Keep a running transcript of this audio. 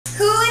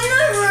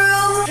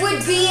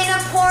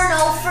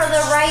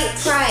right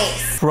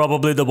price?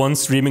 Probably the one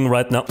streaming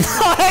right now.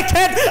 I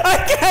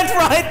can't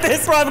write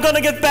this or I'm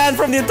gonna get banned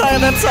from the entire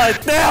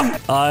website. Damn!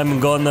 I'm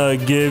gonna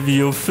give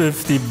you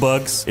 50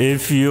 bucks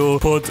if you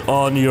put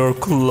on your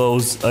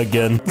clothes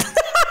again.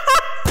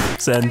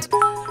 Send.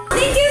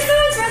 Thank you so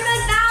much for the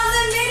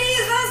 1,000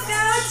 minis. Let's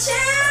go,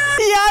 chat.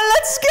 Yeah,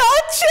 let's go,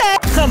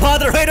 chat. The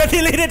moderator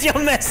deleted your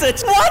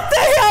message. What the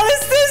hell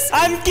is this?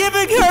 I'm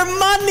giving her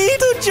money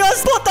to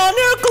just put on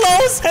her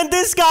clothes. And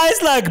this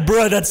guy's like,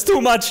 bro, that's too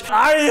much.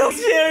 Are you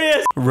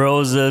serious?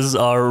 Roses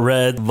are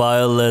red,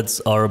 violets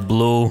are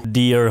blue.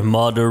 Dear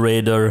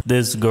moderator,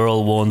 this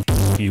girl won't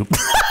you.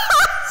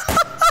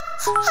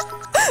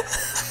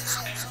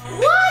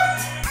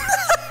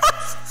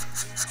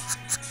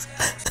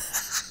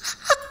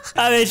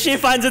 I mean, she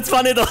finds it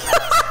funny though.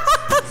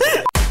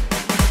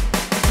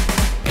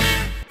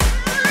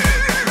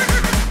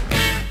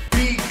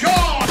 Be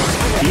gone!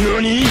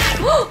 Nani?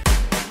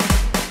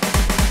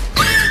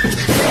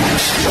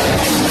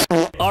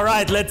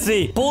 Alright, let's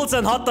see. Pools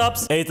and hot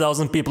tubs.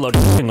 8,000 people are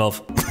f***ing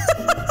off.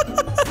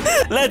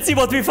 Let's see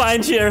what we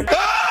find here.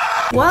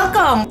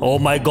 Welcome. Oh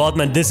my god,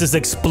 man. This is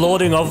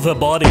exploding off the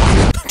body.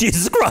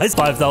 Jesus Christ.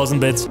 5,000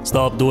 bits.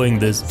 Stop doing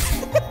this.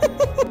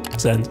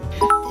 Send.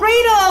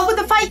 Fredo, with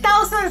the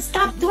 5,000,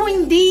 stop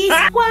doing this.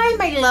 Why,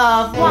 my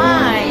love?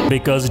 Why?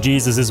 Because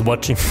Jesus is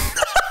watching.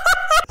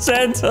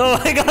 Send. Oh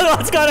my god,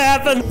 what's gonna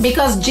happen?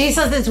 Because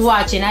Jesus is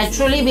watching. I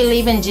truly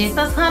believe in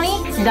Jesus, honey.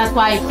 And that's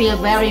why I feel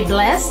very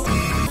blessed.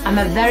 I'm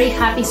a very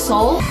happy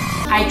soul.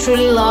 I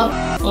truly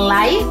love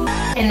life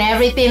and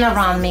everything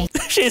around me.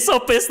 She's so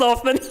pissed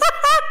off, man.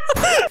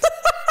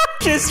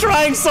 She's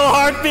trying so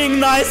hard being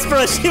nice,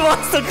 bro. She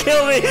wants to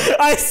kill me.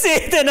 I see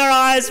it in her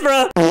eyes,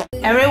 bro.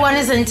 Everyone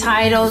is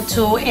entitled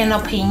to an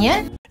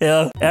opinion.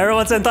 Yeah,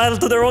 everyone's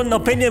entitled to their own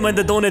opinion when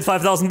they donate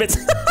 5,000 bits.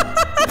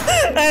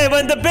 Hey,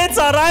 when the bits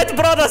are right,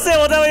 brother, say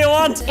whatever you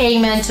want.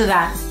 Amen to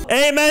that.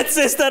 Amen,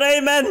 sister,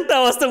 amen. That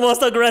was the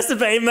most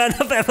aggressive amen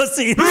I've ever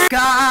seen.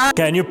 God.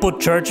 Can you put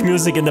church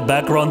music in the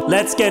background?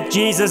 Let's get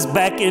Jesus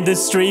back in the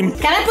stream.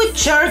 Can I put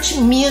church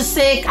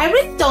music? I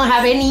really don't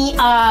have any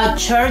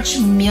church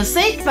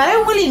music, but I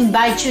will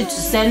invite you to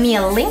send me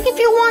a link if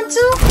you want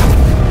to.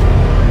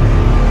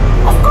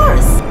 Of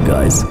course.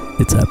 Guys,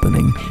 it's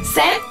happening.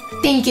 Send.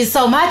 Thank you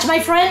so much, my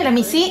friend. Let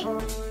me see.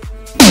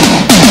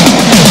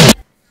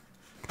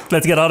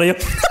 Let's get out of here.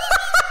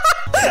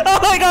 Oh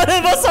my god,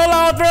 it was so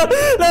loud, bro.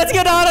 Let's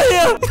get out of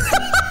here.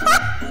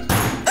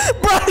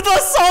 Bro, it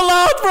was so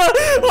loud, bro.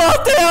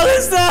 What the hell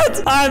is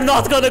that? I'm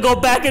not gonna go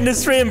back in the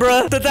stream,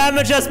 bro. The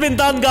damage has been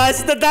done,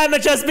 guys. The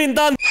damage has been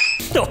done.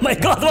 Oh my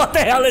god, what the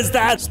hell is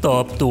that?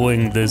 Stop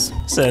doing this.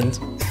 Send.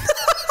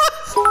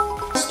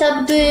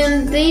 Stop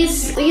doing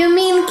this. You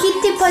mean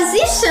kitty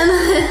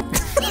position?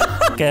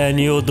 Can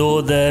you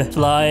do the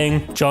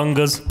flying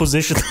chungus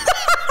position?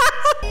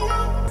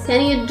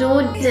 Can you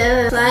do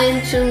the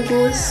flying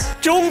chungus?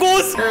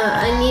 Chungus?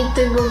 I need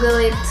to Google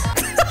it.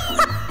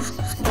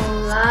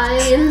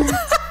 Online.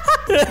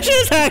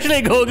 She's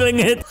actually googling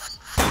it.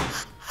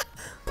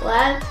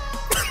 What?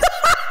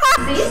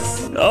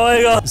 This? Oh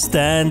my god.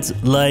 Stand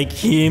like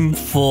him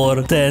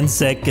for 10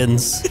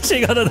 seconds.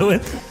 She gotta do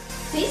it.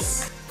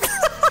 This?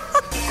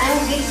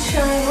 I'm Big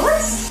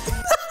Chungus?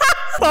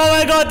 Oh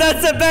my god,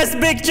 that's the best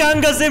Big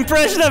Chungus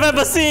impression I've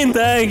ever seen.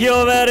 Thank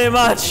you very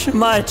much,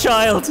 my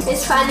child.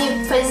 It's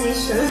funny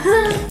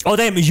position. Oh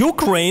damn,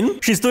 Ukraine?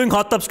 She's doing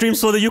hot tub streams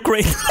for the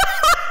Ukraine.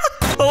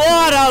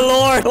 What a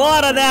lord.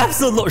 What an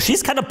absolute lord.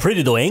 She's kind of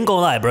pretty though, ain't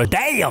gonna lie, bro.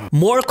 Damn.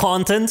 More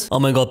content. Oh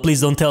my god, please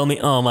don't tell me.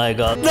 Oh my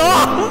god.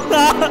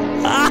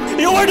 No!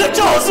 You were the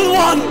chosen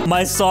one!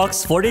 My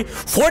socks,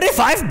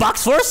 45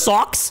 bucks for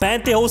socks?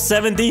 Pantyhose,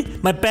 70.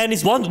 My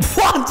panties,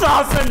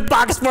 1,000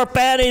 bucks for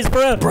panties,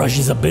 bro. Bro,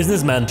 she's a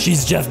businessman.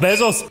 She's Jeff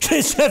Bezos.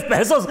 She's Jeff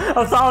Bezos.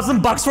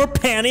 1,000 bucks for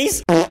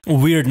panties?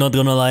 Weird, not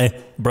gonna lie.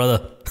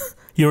 Brother,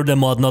 you're the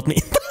mod, not me.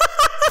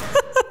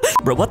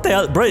 Bro, what the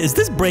hell? Bro, is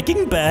this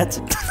Breaking Bad?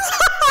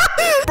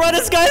 Bro,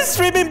 this guy's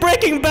streaming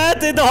Breaking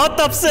Bad in the hot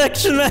tub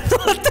section, man.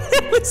 What the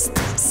hell is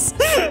this?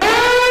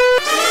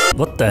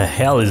 What the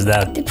hell is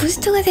that?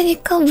 부스터가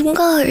되니까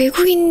뭔가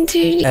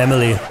외국인들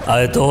Emily,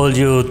 I told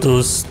you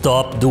to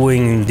stop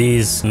doing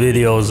these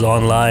videos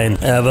online.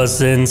 Ever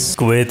since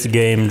Squid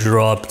Game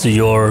dropped,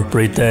 you're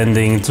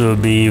pretending to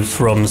be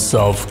from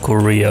South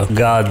Korea.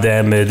 God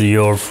damn it,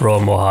 you're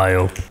from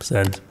Ohio.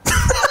 Send.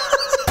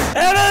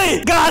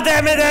 Emily! God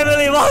damn it,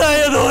 Emily, what are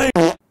you doing?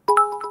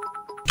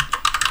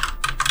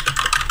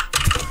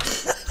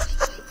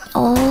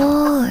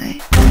 어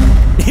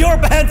You're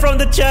banned from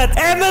the chat.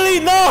 Emily,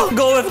 no!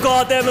 Go with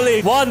God,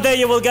 Emily. One day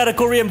you will get a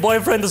Korean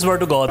boyfriend, I swear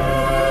to God.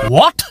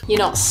 What? You're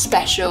not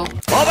special.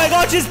 Oh my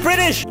god, she's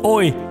British!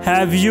 Oi,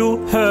 have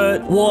you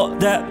heard what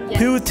that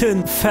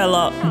Putin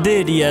fella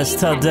did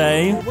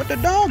yesterday? What the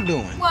dog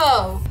doing?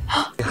 Whoa.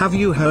 Have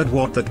you heard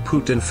what that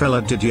Putin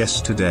fella did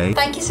yesterday?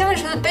 Thank you so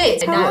much for the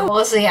bit. No,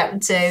 what's he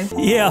up to?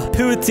 Yeah,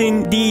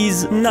 putting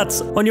these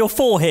nuts on your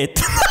forehead.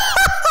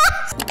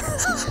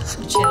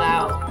 Chill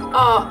out.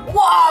 Oh,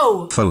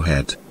 whoa!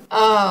 Forehead.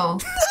 Oh.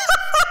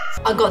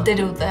 I got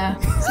diddled there.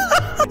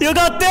 You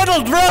got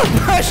diddled, bro.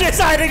 She's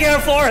hiding her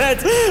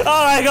forehead.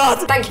 Oh my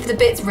god. Thank you for the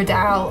bits,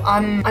 Riddell. I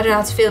don't know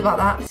how to feel about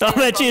that. Oh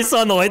man, she's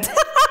so annoyed.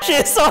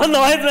 She's so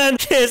annoyed, man.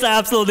 She's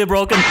absolutely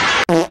broken.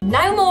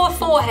 No more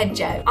forehead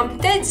joke. I'm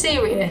dead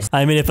serious.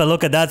 I mean, if I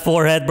look at that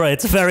forehead, bro,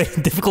 it's very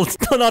difficult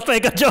to not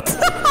make a joke.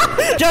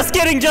 Just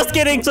kidding, just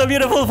kidding. So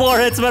beautiful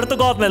forehead, swear to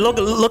God, man.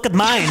 Look at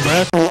mine,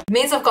 bro. It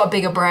means I've got a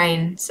bigger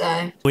brain, so.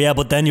 Oh, yeah,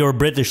 but then you're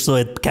British, so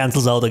it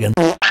cancels out again.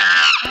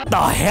 The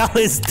hell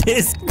is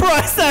this? Bro,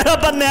 is that a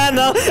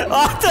banana?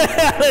 What the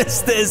hell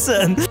is this?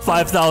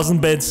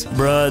 5,000 bits.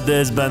 Bro,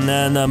 this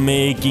banana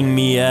making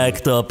me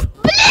act up.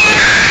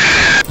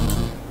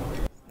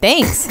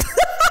 Thanks.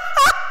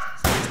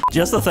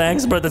 Just a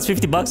thanks, bro. That's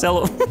 50 bucks.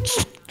 Hello.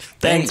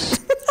 Thanks.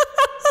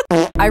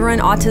 I run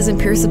autism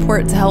peer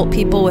support to help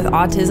people with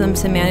autism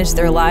to manage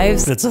their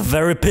lives. That's a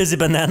very busy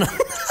banana.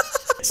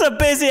 It's a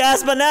busy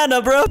ass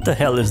banana, bro. What the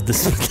hell is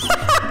this?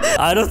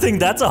 I don't think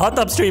that's a hot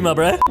tub streamer,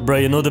 bro. Bro,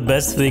 you know the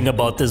best thing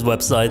about this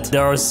website?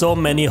 There are so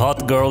many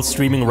hot girls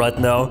streaming right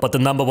now, but the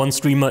 #1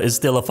 streamer is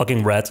still a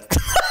fucking rat.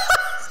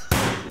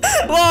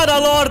 What a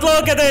lord,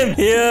 look at him!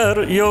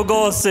 Here you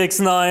go,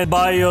 6ix9ine,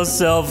 buy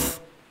yourself.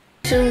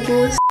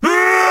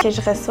 Que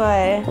je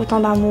reçois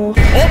autant d'amour.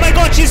 Oh my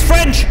god, she's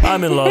French!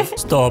 I'm in love.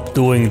 Stop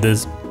doing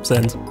this.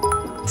 Send.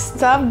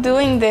 Stop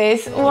doing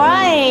this.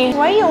 Why?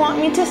 Why you want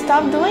me to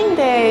stop doing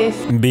this?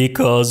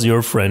 Because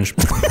you're French.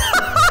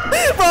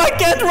 Bro, I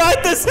can't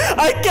write this!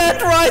 I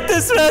can't write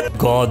this, man!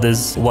 God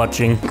is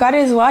watching. God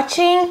is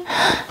watching,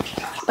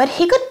 but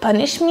he could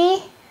punish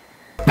me.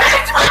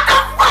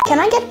 Can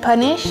I get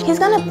punished? He's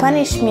gonna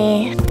punish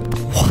me.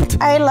 What?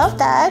 I love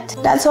that.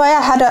 That's why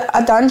I had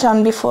a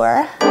dungeon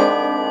before.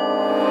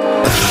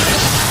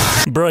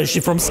 Bro, is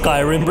she from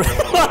Skyrim, bro?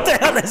 What the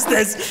hell is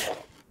this?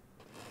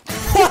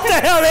 What the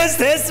hell is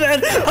this,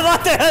 man?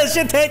 What the hell is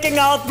she taking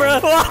out, bro?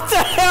 What the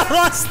hell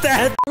was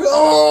that?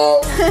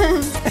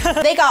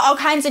 They got all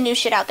kinds of new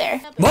shit out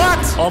there.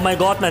 What? Oh my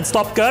god, man,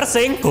 stop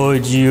cursing.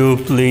 Could you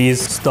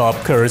please stop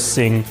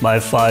cursing? My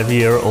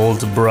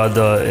 5-year-old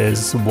brother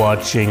is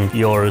watching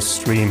your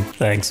stream.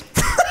 Thanks.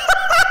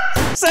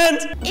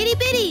 Send! Itty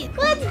bitty.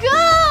 Let's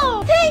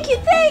go. Thank you,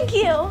 thank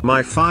you.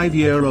 My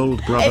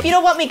 5-year-old brother. If you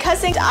don't want me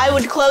cussing, I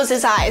would close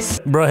his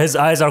eyes. Bro, his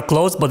eyes are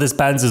closed, but his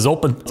pants is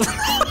open.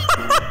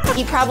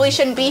 He probably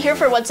shouldn't be here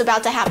for what's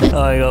about to happen.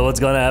 Oh my god, what's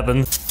gonna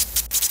happen?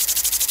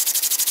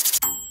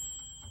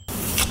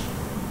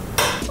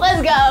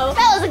 Let's go.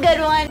 That was a good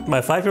one.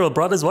 My 5-year-old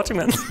brother is watching,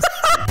 man.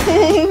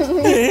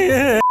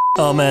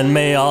 Oh man,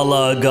 may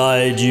Allah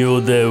guide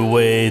you the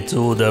way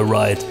to the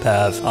right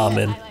path.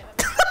 Amen.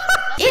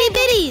 Itty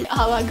bitty.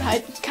 Allah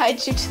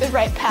guide you to the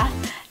right path.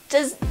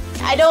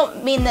 I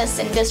don't mean this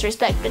in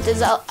disrespect, but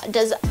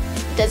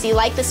does he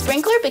like the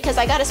sprinkler? Because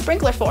I got a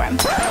sprinkler for him.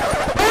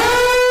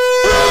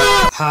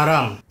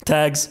 Haram.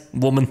 Tags,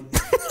 woman.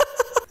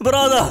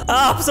 Brother,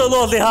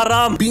 absolutely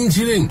haram.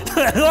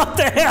 What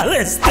the hell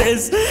is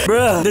this?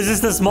 Bruh, this is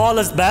the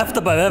smallest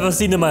bathtub I've ever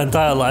seen in my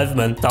entire life,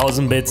 man.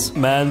 1,000 bits.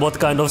 Man, what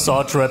kind of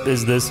saw trap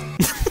is this?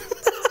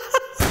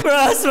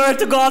 Bruh, I swear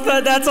to God,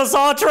 man, that's a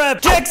saw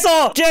trap.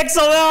 Jigsaw!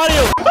 Jigsaw, where are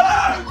you?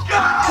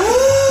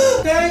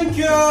 Thank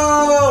you,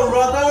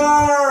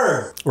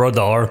 Radar.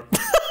 Radar.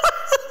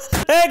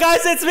 Hey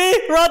guys, it's me,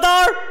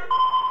 Radar.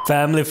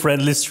 Family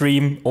friendly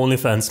stream,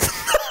 OnlyFans.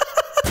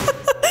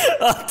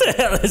 What the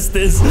hell is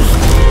this?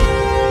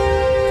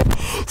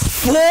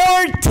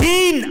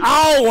 14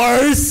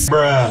 hours?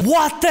 Bruh.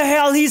 What the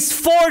hell? He's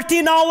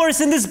 14 hours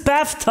in this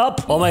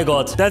bathtub. Oh my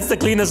god, that's the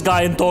cleanest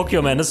guy in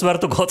Tokyo, man. I swear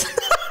to God.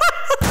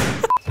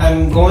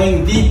 I'm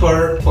going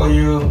deeper for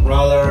you,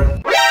 brother.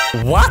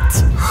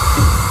 What?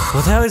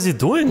 What the hell is he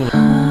doing?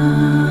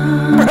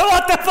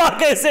 What the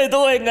fuck is he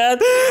doing, man?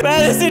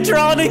 Man, is he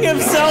drowning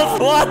himself?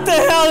 What the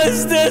hell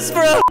is this,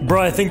 bro?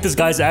 Bro, I think this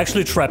guy's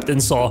actually trapped in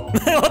Saw.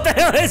 What the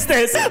hell is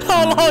this?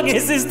 How long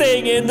is he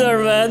staying in there,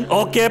 man?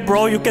 Okay,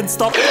 bro, you can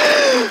stop.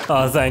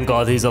 Oh, thank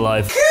God he's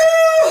alive.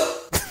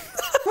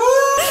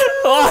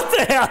 What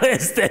the hell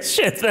is this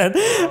shit, man?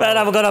 Man,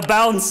 I'm gonna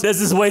bounce.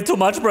 This is way too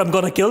much, bro. I'm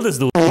gonna kill this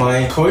dude.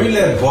 My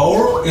toilet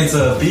bowl is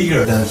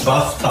bigger than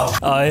bathtub.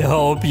 I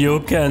hope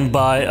you can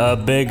buy a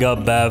bigger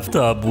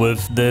bathtub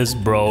with this,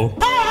 bro.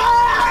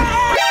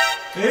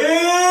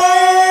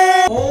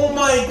 Hey! Oh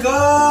my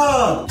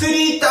god!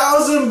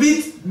 3,000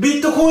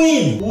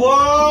 Bitcoin!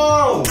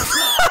 Wow!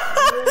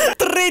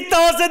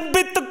 3,000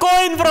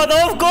 Bitcoin, brother.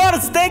 Of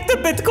course, take the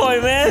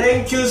Bitcoin, man.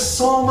 Thank you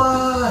so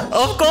much.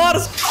 Of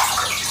course.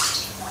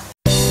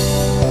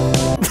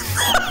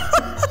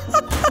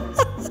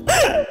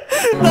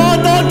 No,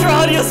 don't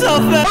drown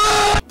yourself, man.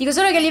 Dico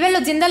solo che a livello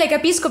aziendale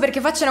capisco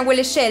perché facciano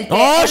quelle scelte.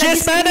 Oh,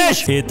 she's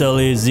Spanish.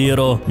 Italy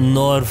 0,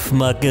 North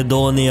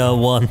Macedonia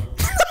 1.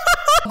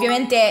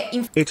 Ovviamente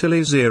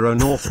Italy 0,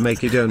 North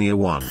Macedonia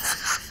 1.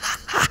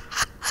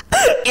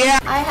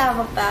 I have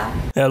a bath.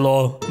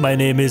 Hello, my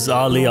name is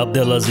Ali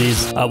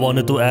Abdelaziz. I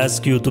wanted to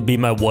ask you to be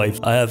my wife.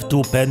 I have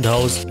 2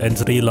 penthouse and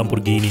 3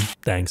 Lamborghini.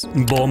 Thanks.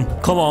 Boom.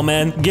 Come on,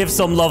 man. Give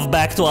some love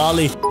back to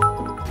Ali.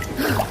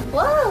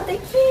 Wow,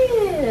 thank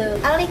you.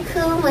 Ali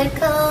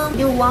welcome.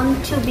 You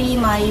want to be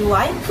my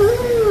wife?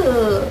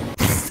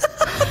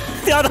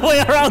 The other way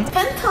around.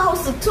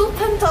 Penthouse, 2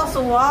 penthouse.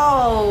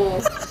 Wow.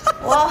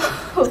 Wow.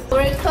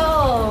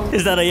 Welcome.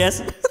 Is that a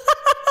yes?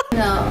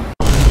 No.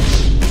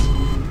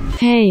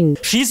 Pain.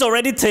 She's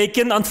already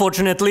taken,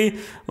 unfortunately.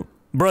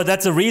 Bro,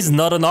 that's a reason,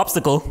 not an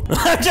obstacle.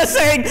 I'm just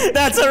saying,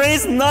 that's a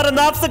reason, not an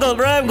obstacle,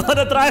 bro. I'm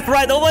gonna drive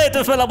right away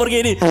to the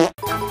Lamborghini.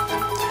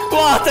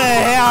 What the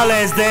hell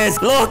is this?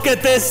 Look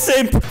at this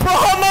simp. Bro,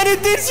 how many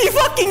did she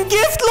fucking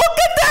gift? Look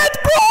at that,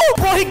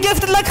 bro. Bro, he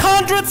gifted like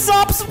 100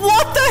 subs.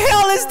 What the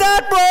hell is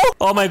that, bro?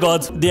 Oh my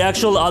god, the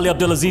actual Ali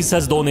Abdulaziz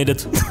has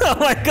donated. Oh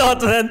my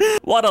god, man.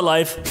 What a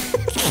life.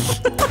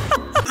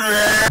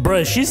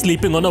 Bruh, she's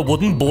sleeping on a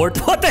wooden board.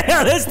 What the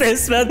hell is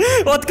this, man?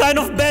 What kind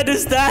of bed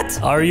is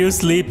that? Are you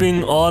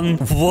sleeping on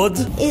wood?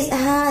 It's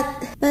hard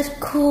but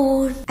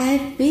cool.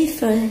 I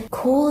prefer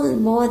cool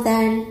more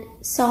than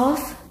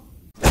soft.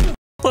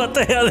 What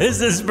the hell is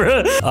this,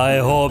 bro? I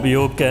hope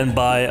you can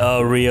buy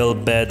a real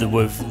bed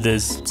with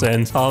this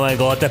sense. Oh my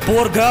god, the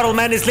poor girl,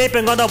 man, is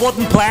sleeping on a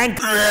wooden plank.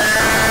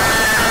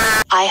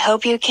 I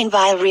hope you can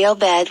buy a real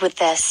bed with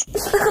this.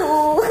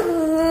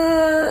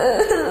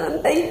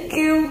 Thank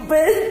you,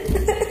 Ben.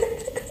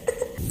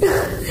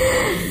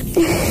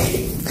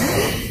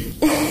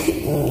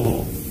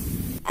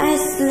 I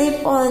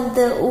sleep on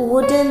the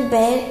wooden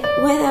bed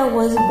when I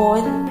was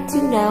born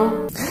to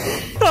now.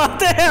 What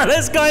the hell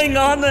is going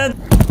on, man?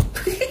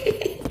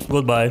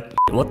 Goodbye.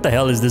 What the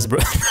hell is this, bro?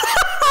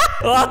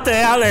 What the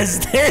hell is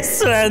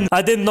this, man?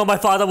 I didn't know my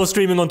father was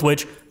streaming on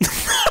Twitch.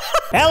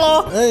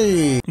 Hello.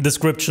 Hey.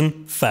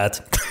 Description,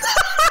 fat.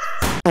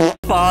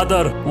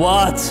 Father,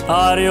 what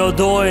are you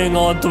doing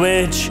on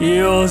Twitch?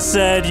 You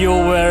said you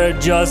were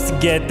just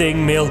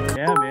getting milk.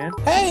 Yeah, man.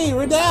 Hey,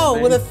 we're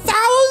down with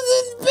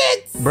 1,000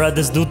 bits. Bruh,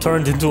 this dude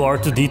turned into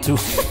R2-D2. 1,000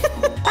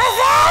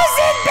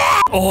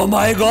 bits! Oh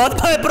my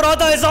god, my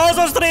brother is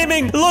also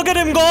streaming. Look at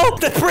him go.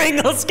 The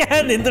Pringle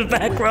scan in the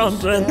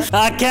background, man.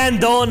 I can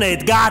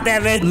donate. God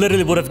damn it.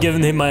 Literally would have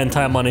given him my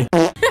entire money.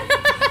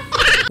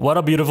 What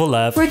a beautiful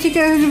laugh. Oh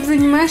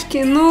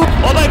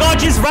my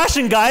god, she's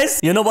Russian, guys.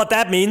 You know what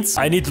that means?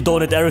 I need to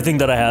donate everything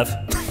that I have.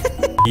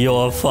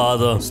 Your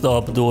father,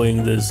 stop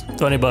doing this.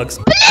 20 bucks.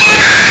 Oh,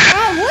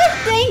 what?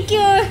 Thank you,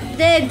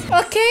 Dad.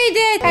 Okay,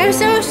 Dad. I'm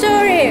so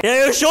sorry.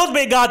 Yeah, you should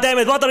be,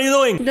 goddammit. What are you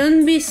doing?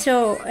 Don't be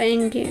so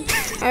angry.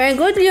 I'm a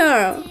good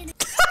girl.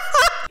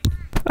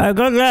 I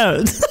got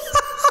that.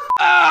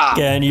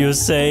 Can you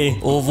say,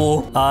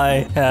 Ovo,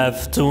 I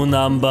have 2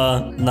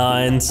 number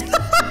 9s?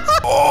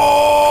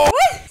 What?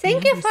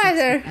 Thank you,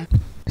 Father.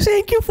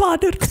 Thank you,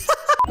 Father.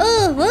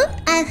 Oh,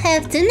 I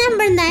have 2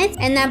 number 9s,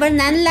 and number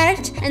 9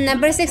 large, and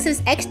number 6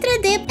 with extra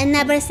dip, and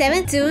number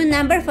 7, 2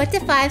 number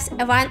 45s,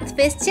 1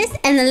 fish cheese,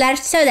 and a large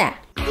soda.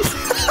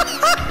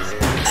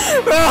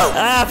 Bro,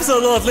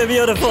 absolutely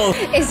beautiful.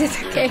 Is it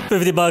okay?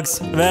 50 bucks.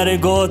 Very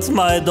good,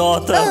 my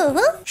daughter.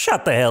 Oh,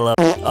 shut the hell up.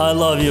 I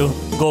love you.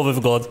 Go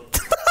with God.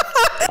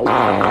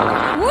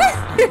 What?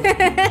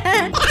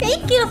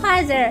 Thank you,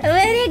 Father.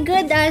 Very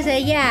good answer,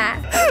 yeah.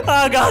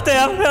 Oh,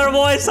 goddamn, her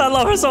voice. I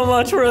love her so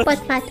much, bro.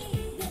 What?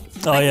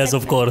 Oh, yes,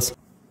 of course.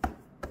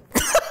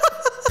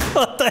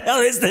 What the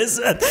hell is this?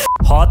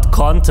 Hot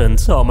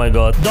content. Oh my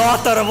god.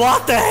 Daughter,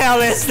 what the hell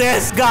is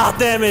this? God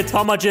damn it.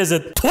 How much is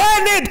it?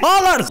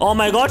 $20! Oh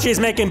my god, she's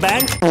making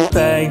bank.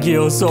 Thank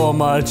you so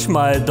much,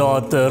 my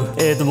daughter.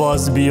 It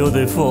was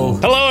beautiful.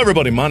 Hello,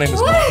 everybody. My name is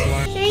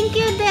Thank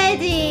you,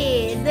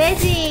 Daddy.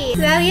 Daddy.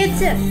 Love you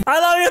too. I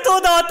love you too,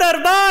 daughter.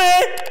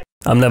 Bye.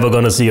 I'm never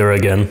gonna see her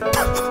again.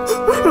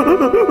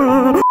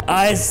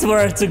 I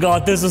swear to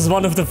God, this was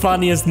one of the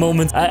funniest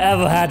moments I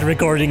ever had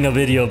recording a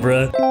video,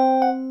 bruh.